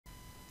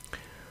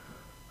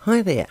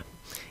Hi there.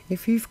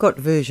 If you've got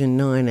version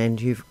 9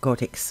 and you've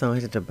got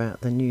excited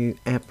about the new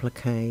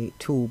Applique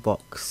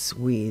toolbox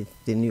with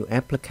the new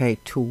Applique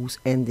tools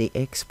and the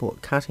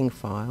export cutting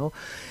file,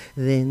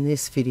 then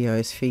this video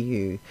is for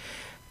you.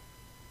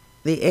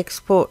 The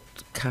export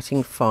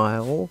cutting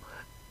file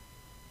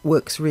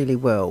works really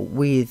well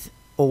with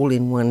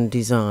all-in-one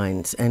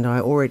designs, and I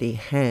already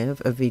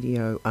have a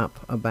video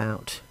up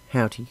about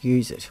how to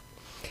use it.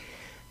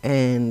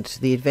 And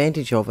the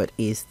advantage of it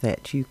is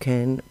that you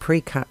can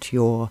pre-cut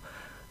your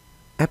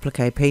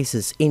applique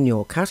pieces in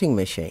your cutting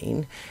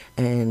machine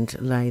and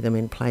lay them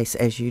in place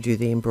as you do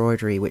the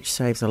embroidery, which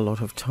saves a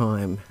lot of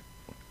time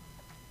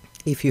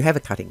if you have a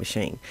cutting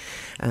machine.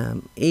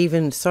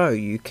 Even so,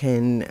 you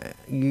can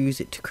use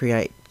it to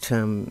create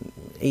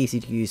easy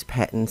to use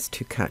patterns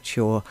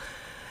to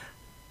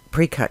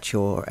pre-cut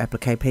your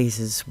applique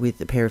pieces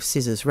with a pair of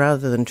scissors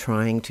rather than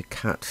trying to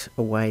cut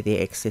away the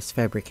excess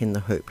fabric in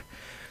the hoop.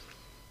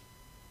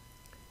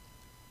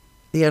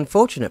 The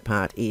unfortunate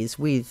part is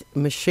with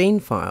machine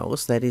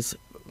files, that is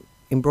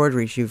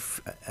embroideries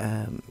you've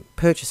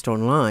purchased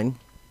online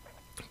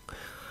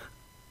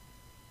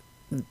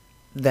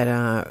that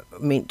are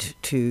meant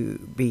to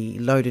be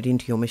loaded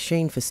into your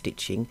machine for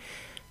stitching,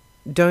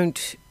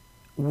 don't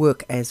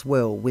work as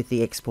well with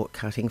the export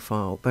cutting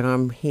file. But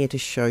I'm here to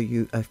show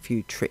you a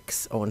few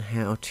tricks on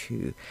how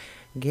to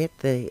get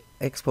the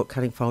export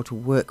cutting file to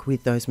work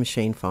with those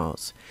machine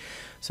files.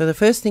 So the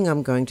first thing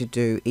I'm going to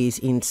do is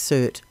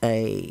insert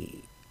a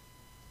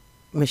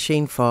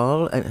machine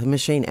file, a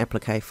machine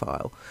applique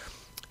file.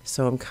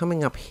 So I'm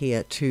coming up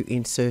here to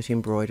insert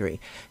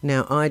embroidery.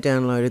 Now I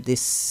downloaded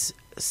this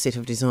set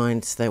of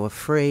designs, they were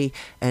free,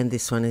 and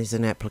this one is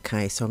an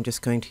applique, so I'm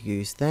just going to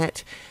use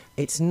that.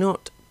 It's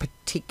not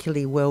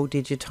particularly well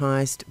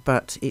digitized,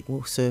 but it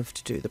will serve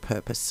to do the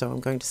purpose. So I'm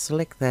going to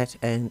select that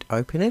and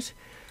open it.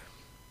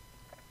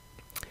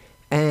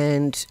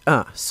 And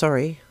I'm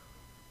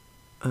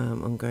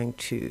going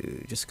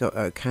to just go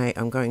OK.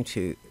 I'm going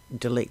to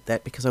delete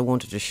that because I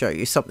wanted to show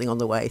you something on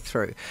the way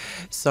through.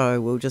 So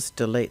we'll just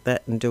delete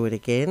that and do it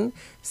again.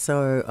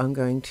 So I'm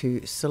going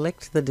to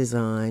select the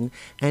design,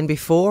 and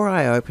before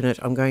I open it,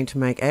 I'm going to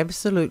make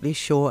absolutely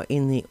sure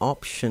in the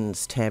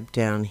options tab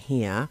down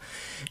here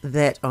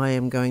that I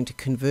am going to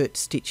convert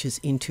stitches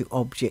into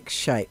object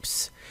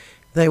shapes.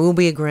 They will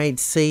be a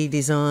grade C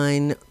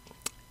design.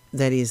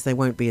 That is, they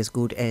won't be as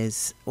good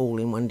as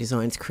all-in-one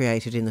designs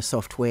created in the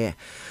software.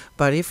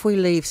 But if we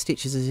leave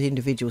stitches as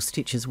individual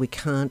stitches, we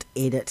can't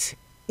edit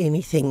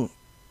anything.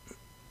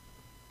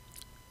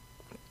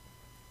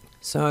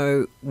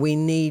 So we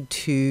need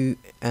to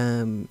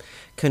let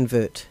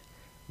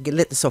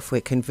the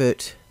software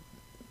convert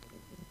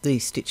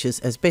these stitches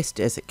as best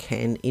as it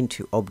can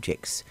into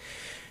objects.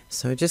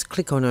 So just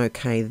click on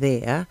OK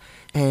there,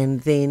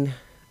 and then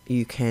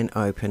you can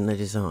open the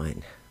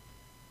design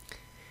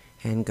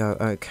and go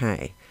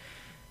OK.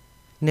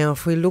 Now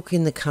if we look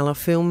in the colour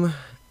film,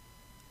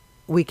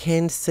 we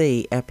can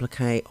see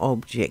applique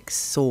objects,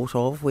 sort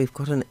of. We've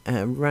got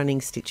a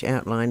running stitch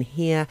outline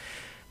here.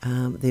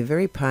 They're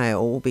very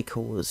pale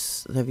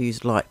because they've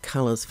used light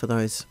colours for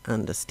those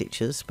under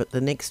stitches, but the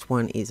next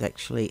one is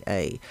actually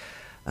a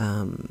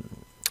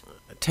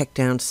tack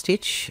down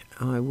stitch.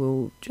 I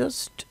will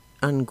just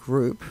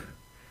ungroup.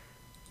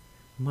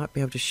 Might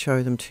be able to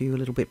show them to you a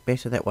little bit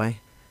better that way.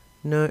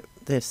 No,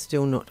 they're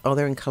still not. Oh,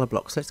 they're in colour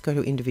blocks. Let's go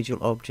to individual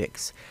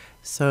objects.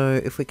 So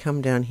if we come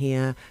down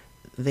here,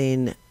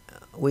 then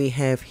we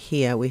have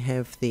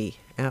the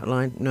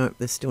outline. No,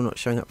 they're still not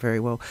showing up very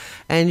well.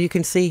 And you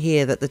can see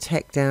here that the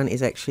tack down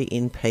is actually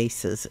in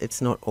pieces.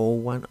 It's not all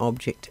one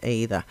object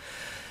either.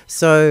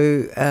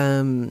 So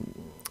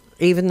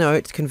even though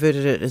it's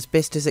converted it as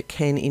best as it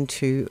can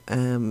into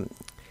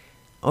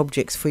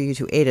objects for you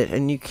to edit,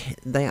 and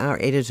they are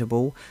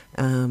editable,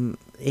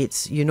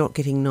 you're not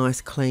getting nice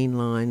clean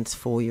lines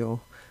for your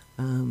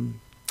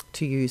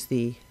to use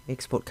the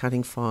export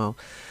cutting file.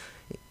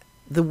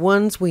 The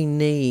ones we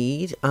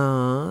need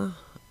are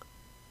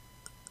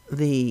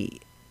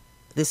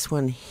this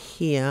one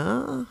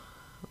here,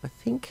 I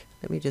think.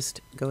 Let me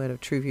just go out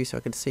of true view so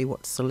I can see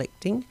what's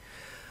selecting.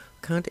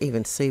 Can't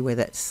even see where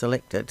that's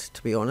selected,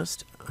 to be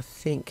honest. I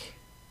think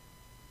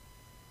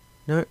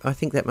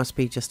that must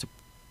be just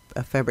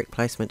a fabric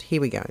placement.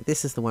 Here we go.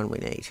 This is the one we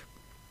need.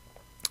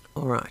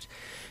 Alright,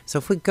 so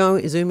if we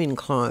zoom in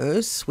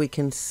close, we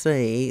can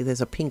see there's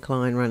a pink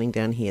line running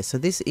down here. So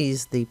this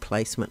is the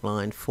placement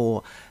line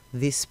for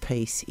this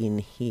piece in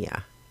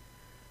here.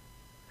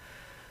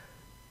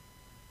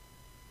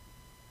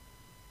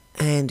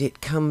 And it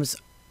comes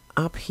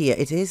up here.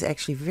 It is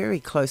actually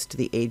very close to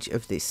the edge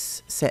of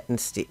this satin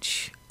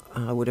stitch.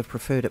 I would have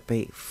preferred it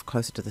be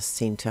closer to the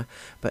center,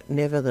 but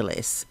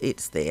nevertheless,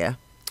 it's there.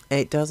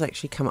 It does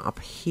actually come up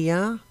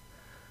here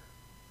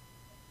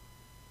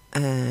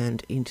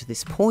and into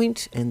this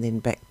point, and then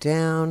back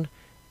down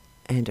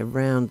and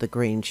around the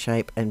green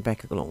shape and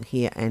back along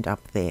here and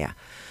up there.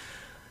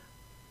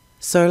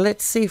 So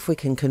let's see if we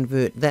can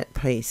convert that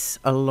piece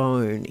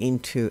alone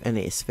into an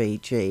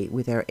SVG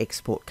with our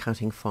export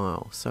cutting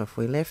file. So if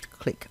we left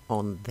click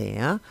on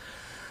there,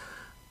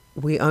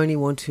 we only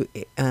want to,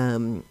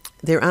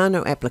 there are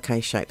no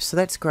applique shapes, so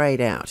that's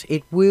grayed out.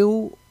 It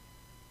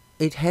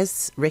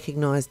has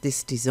recognised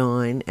this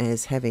design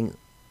as having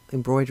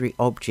embroidery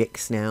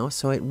objects now,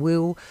 so it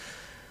will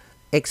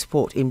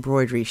export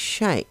embroidery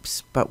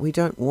shapes, but we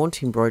don't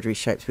want embroidery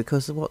shapes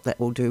because what that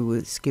will do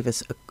is give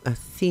us a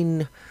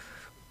thin,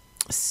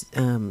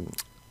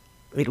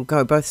 it'll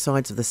go both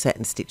sides of the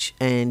satin stitch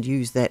and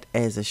use that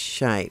as a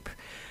shape,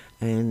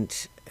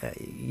 and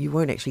you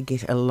won't actually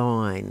get a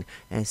line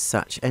as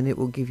such, and it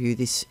will give you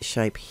this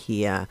shape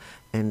here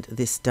and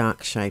this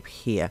dark shape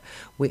here.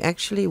 We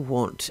actually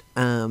want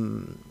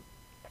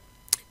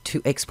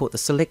to export the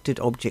selected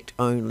object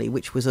only,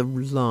 which was a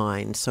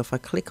line. So if I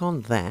click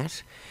on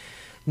that,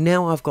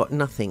 now I've got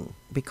nothing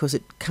because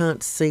it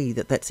can't see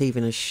that that's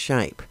even a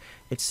shape.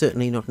 It's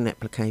certainly not an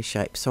applique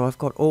shape. So I've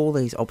got all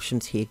these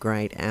options here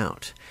grayed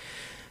out.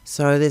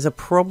 So there's a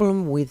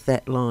problem with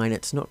that line.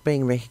 It's not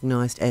being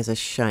recognized as a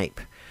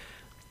shape.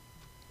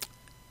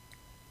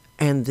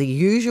 And the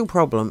usual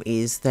problem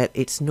is that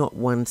it's not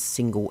one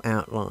single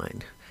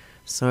outline.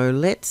 So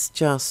let's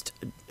just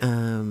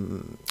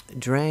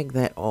drag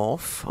that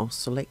off. I'll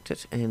select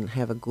it and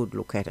have a good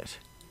look at it.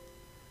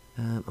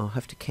 I'll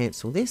have to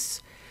cancel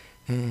this,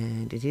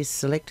 and it is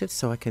selected,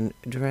 so I can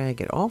drag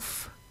it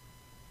off.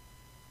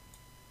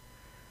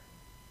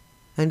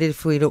 And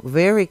if we look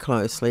very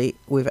closely,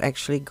 we've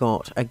actually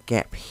got a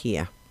gap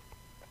here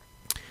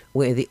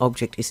where the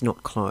object is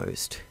not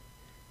closed.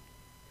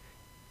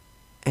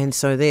 And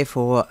so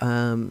therefore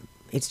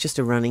it's just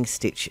a running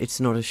stitch, it's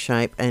not a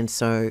shape, and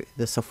so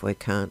the software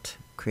can't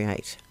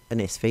create an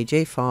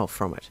SVG file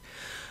from it.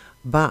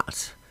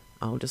 But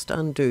I'll just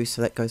undo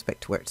so that goes back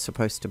to where it's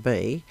supposed to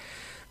be.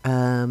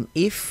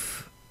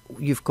 If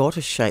you've got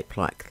a shape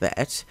like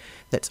that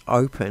that's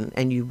open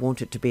and you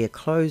want it to be a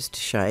closed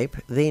shape,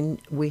 then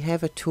we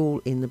have a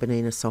tool in the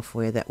Bernina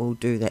software that will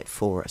do that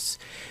for us.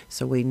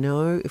 So we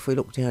know if we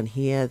look down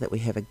here that we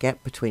have a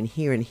gap between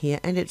here and here,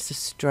 and it's a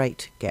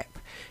straight gap.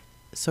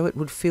 So it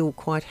would fill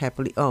quite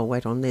happily. Oh,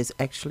 wait on, there's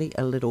actually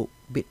a little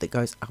bit that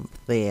goes up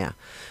there.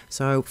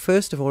 So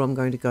first of all, I'm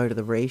going to go to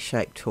the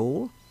Reshape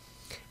Tool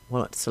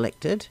while it's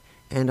selected,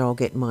 and I'll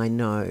get my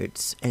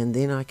nodes, and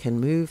then I can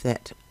move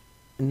that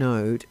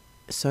node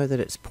so that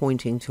it's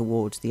pointing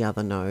towards the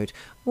other node.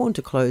 I want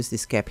to close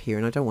this gap here,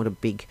 and I don't want a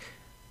big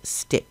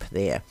step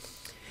there.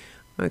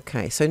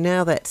 Okay, so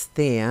now that's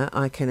there,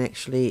 I can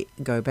actually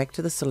go back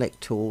to the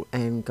Select tool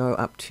and go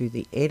up to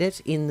the Edit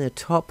in the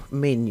top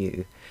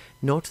menu.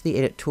 Not the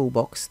Edit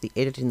toolbox, the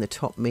Edit in the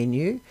top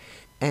menu,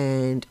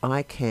 and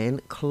I can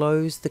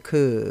close the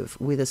curve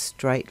with a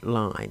straight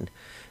line.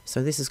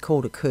 So this is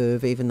called a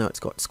curve even though it's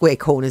got square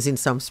corners in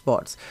some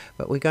spots,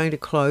 but we're going to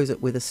close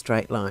it with a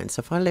straight line.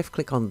 So if I left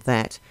click on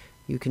that,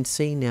 you can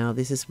see now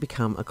this has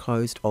become a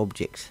closed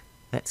object.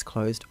 That's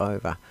closed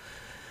over.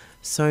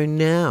 So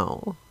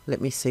now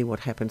let me see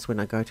what happens when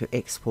I go to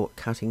Export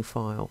Cutting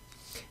File.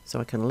 So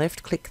I can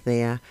left click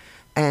there,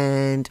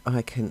 and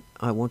I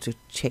want to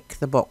check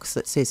the box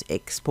that says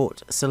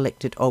Export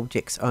Selected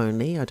Objects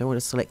Only. I don't want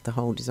to select the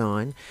whole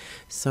design.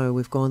 So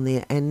we've gone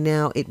there, and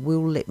now it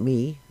will let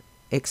me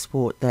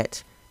export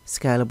that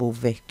scalable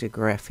vector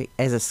graphic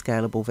as a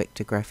scalable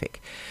vector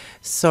graphic.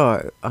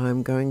 So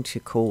I'm going to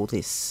call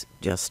this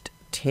just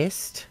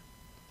test.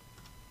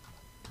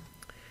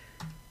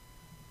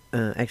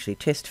 Actually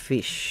test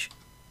fish,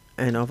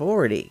 and I've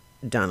already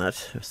done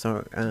it,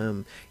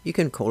 so you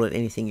can call it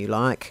anything you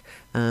like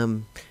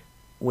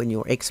when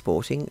you're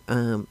exporting.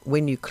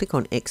 When you click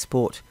on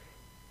export,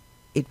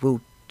 it will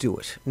do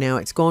it. Now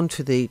it's gone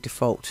to the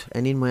default,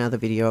 and in my other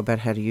video about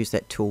how to use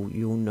that tool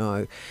you'll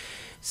know.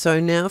 So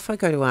now if I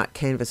go to Art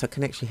Canvas, I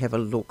can actually have a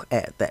look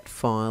at that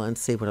file and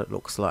see what it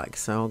looks like.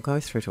 So I'll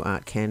go through to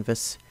Art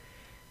Canvas,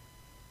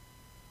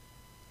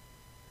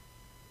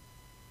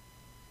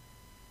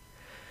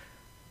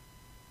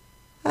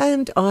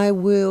 and I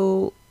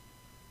will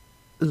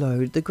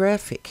load the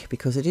graphic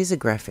because it is a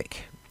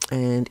graphic.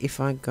 And if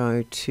I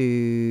go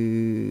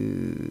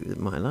to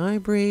my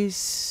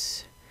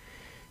libraries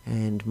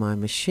and my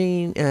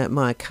machine,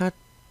 my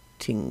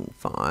cutting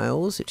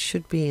files, it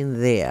should be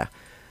in there.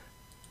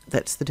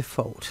 That's the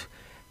default.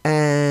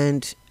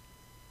 And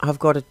I've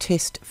got a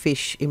test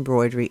fish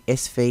embroidery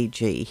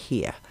SVG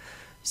here.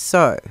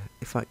 So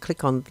if I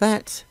click on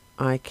that,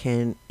 I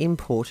can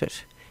import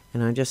it,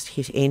 and I just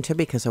hit enter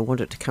because I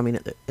want it to come in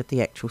at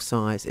the actual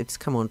size. It's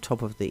come on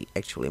top of the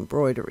actual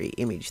embroidery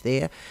image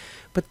there.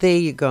 But there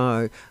you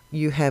go.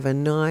 You have a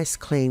nice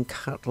clean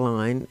cut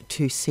line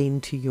to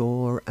send to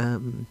your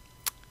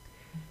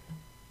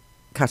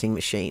cutting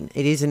machine.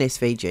 It is an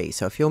SVG,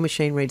 so if your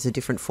machine reads a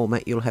different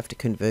format, you'll have to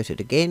convert it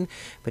again.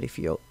 But if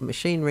your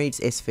machine reads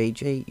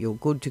SVG, you're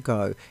good to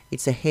go.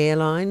 It's a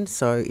hairline,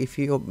 so if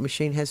your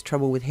machine has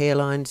trouble with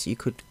hairlines, you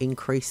could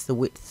increase the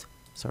width.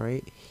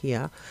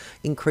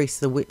 Increase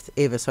the width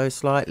ever so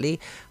slightly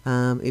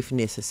if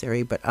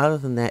necessary, but other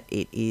than that,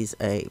 it is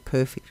a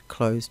perfect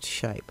closed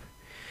shape.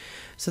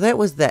 So that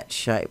was that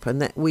shape,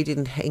 and that we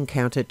didn't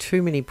encounter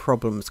too many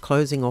problems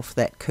closing off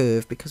that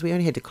curve because we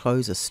only had to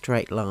close a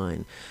straight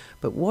line.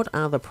 But what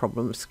other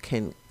problems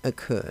can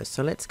occur?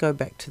 So let's go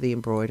back to the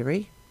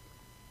embroidery,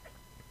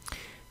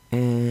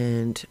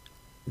 and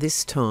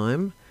this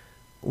time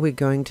we're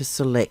going to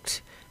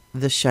select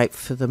the shape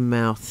for the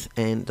mouth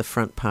and the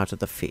front part of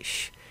the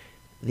fish,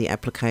 the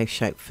applique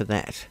shape for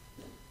that.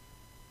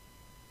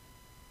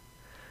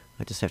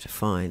 I just have to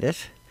find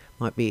it.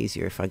 Might be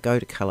easier if I go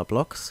to colour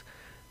blocks,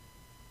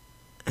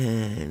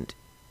 and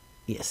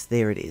yes,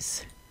 there it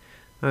is.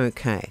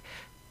 Okay,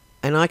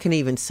 and I can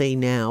even see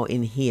now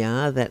in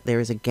here that there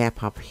is a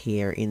gap up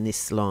here in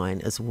this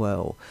line as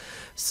well,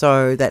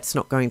 so that's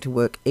not going to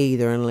work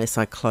either unless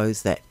I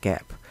close that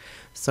gap.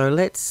 So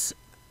that's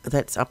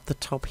up the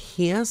top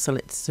here, so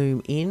let's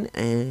zoom in,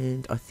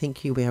 and I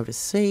think you'll be able to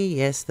see,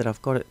 yes, that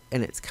I've got it,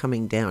 and it's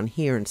coming down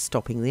here and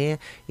stopping there.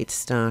 It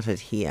started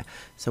here,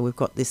 so we've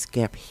got this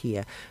gap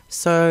here.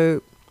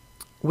 So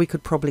we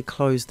could probably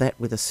close that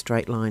with a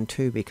straight line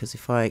too, because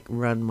if I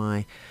run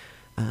my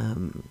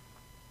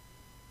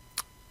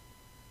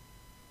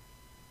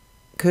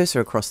cursor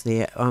across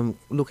there, I'm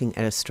looking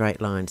at a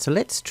straight line. So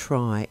let's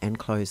try and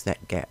close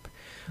that gap.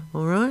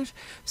 All right,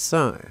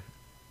 so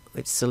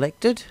it's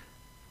selected,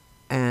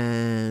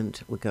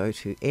 and we go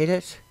to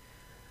edit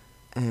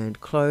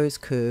and close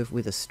curve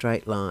with a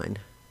straight line,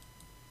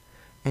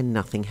 and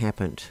nothing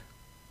happened.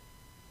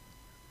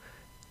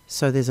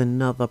 So there's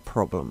another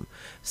problem.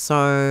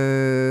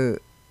 So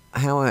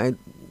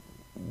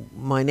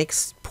my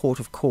next port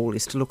of call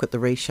is to look at the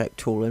Reshape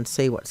tool and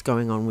see what's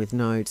going on with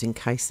nodes in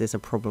case there's a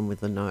problem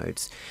with the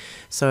nodes.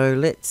 So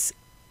let's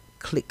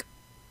click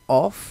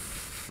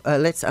off.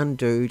 Let's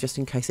undo just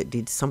in case it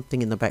did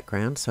something in the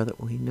background so that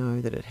we know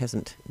that it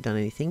hasn't done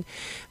anything.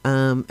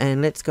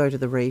 And let's go to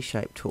the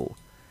Reshape tool.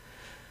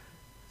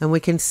 And we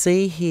can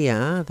see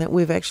here that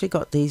we've actually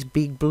got these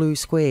big blue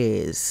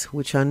squares,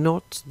 which are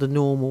not the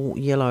normal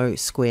yellow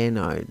square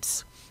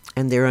nodes.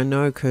 And there are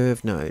no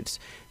curve nodes.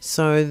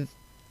 So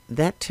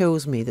that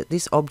tells me that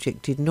this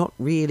object did not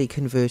really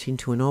convert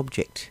into an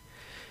object.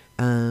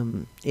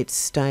 It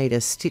stayed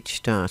a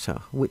stitch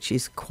data, which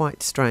is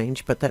quite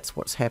strange, but that's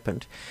what's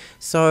happened.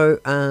 So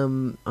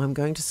I'm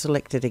going to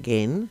select it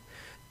again,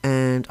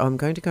 and I'm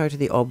going to go to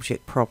the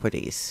object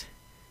properties.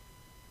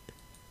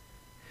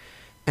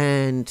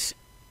 And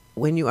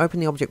when you open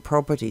the object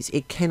properties,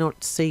 it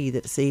cannot see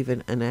that it's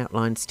even an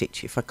outline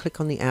stitch. If I click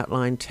on the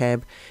outline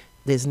tab,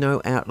 there's no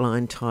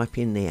outline type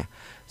in there.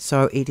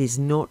 So it is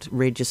not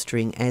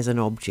registering as an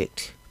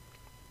object,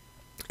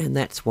 and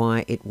that's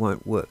why it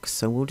won't work.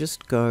 So we'll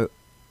just go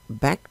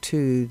back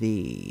to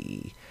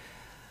the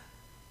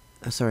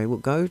we'll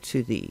go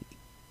to the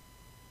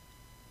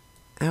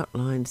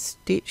outline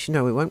stitch.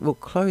 No, we won't. We'll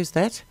close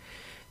that,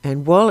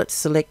 and while it's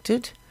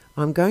selected,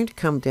 I'm going to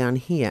come down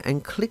here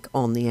and click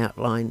on the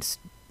outline,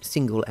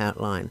 single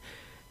outline,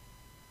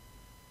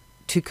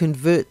 to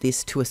convert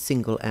this to a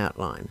single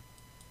outline.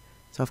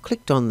 So I've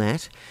clicked on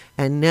that,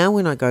 and now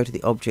when I go to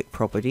the object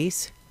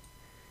properties,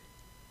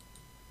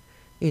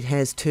 it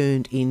has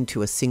turned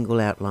into a single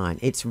outline.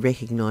 It's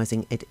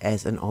recognizing it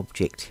as an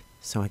object.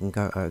 So I can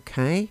go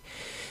OK.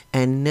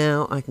 And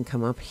now I can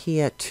come up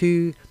here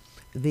to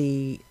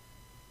the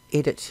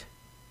edit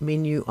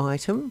menu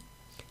item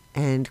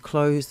and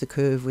close the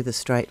curve with a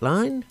straight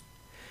line.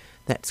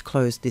 That's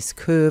closed this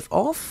curve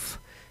off.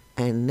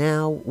 And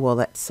now, while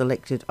that's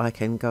selected, I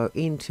can go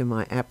into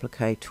my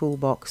Applique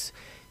toolbox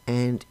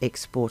and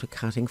export a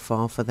cutting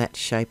file for that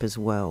shape as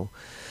well.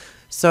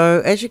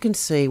 So as you can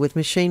see, with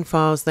machine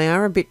files, they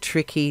are a bit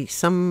tricky.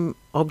 Some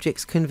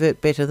objects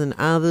convert better than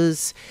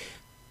others.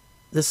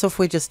 The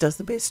software just does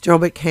the best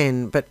job it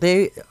can, but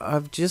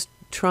I've just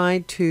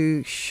tried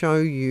to show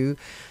you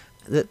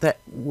that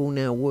will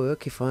now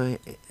work. If I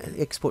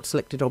export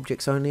selected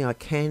objects only, I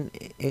can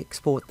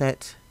export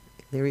that.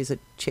 There is a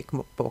check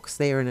box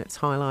there and it's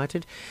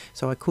highlighted,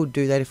 so I could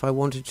do that if I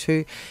wanted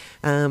to.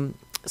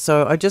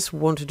 So I just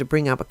wanted to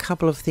bring up a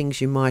couple of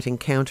things you might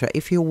encounter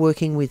if you're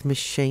working with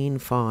machine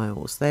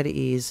files. That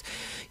is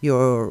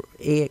your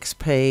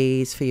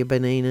EXPs for your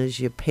Berninas,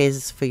 your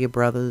PES for your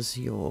brothers,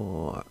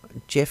 your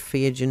Jeff for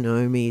your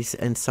Genomes,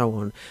 and so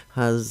on.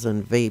 Huz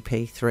and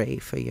VP3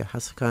 for your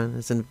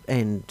Husqvarnas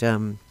and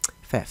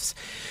FAFs.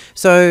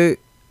 So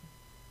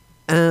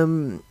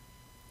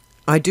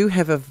I do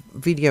have a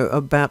video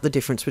about the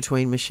difference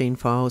between machine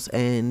files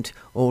and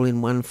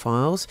all-in-one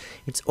files.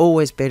 It's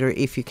always better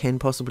if you can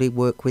possibly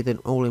work with an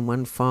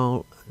all-in-one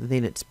file,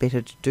 then it's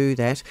better to do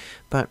that.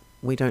 But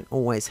we don't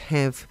always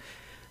have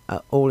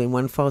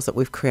all-in-one files that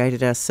we've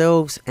created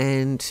ourselves,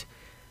 and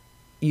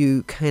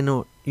you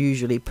cannot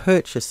usually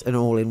purchase an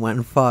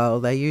all-in-one file.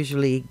 They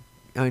usually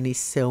only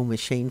sell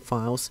machine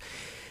files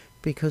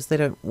because they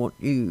don't want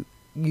you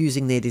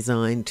using their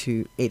design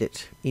to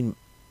edit in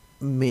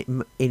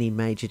any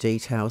major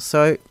detail.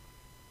 So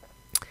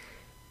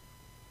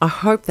I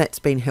hope that's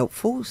been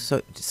helpful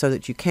so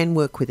that you can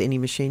work with any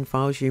machine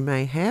files you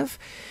may have.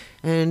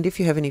 And if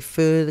you have any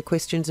further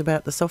questions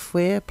about the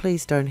software,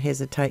 please don't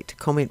hesitate to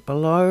comment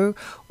below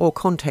or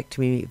contact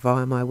me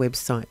via my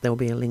website. There'll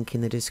be a link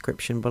in the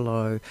description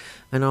below,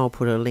 and I'll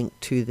put a link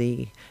to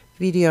the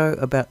video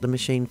about the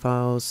machine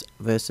files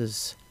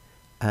versus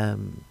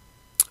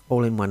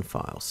all-in-one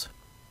files.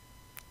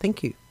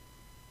 Thank you.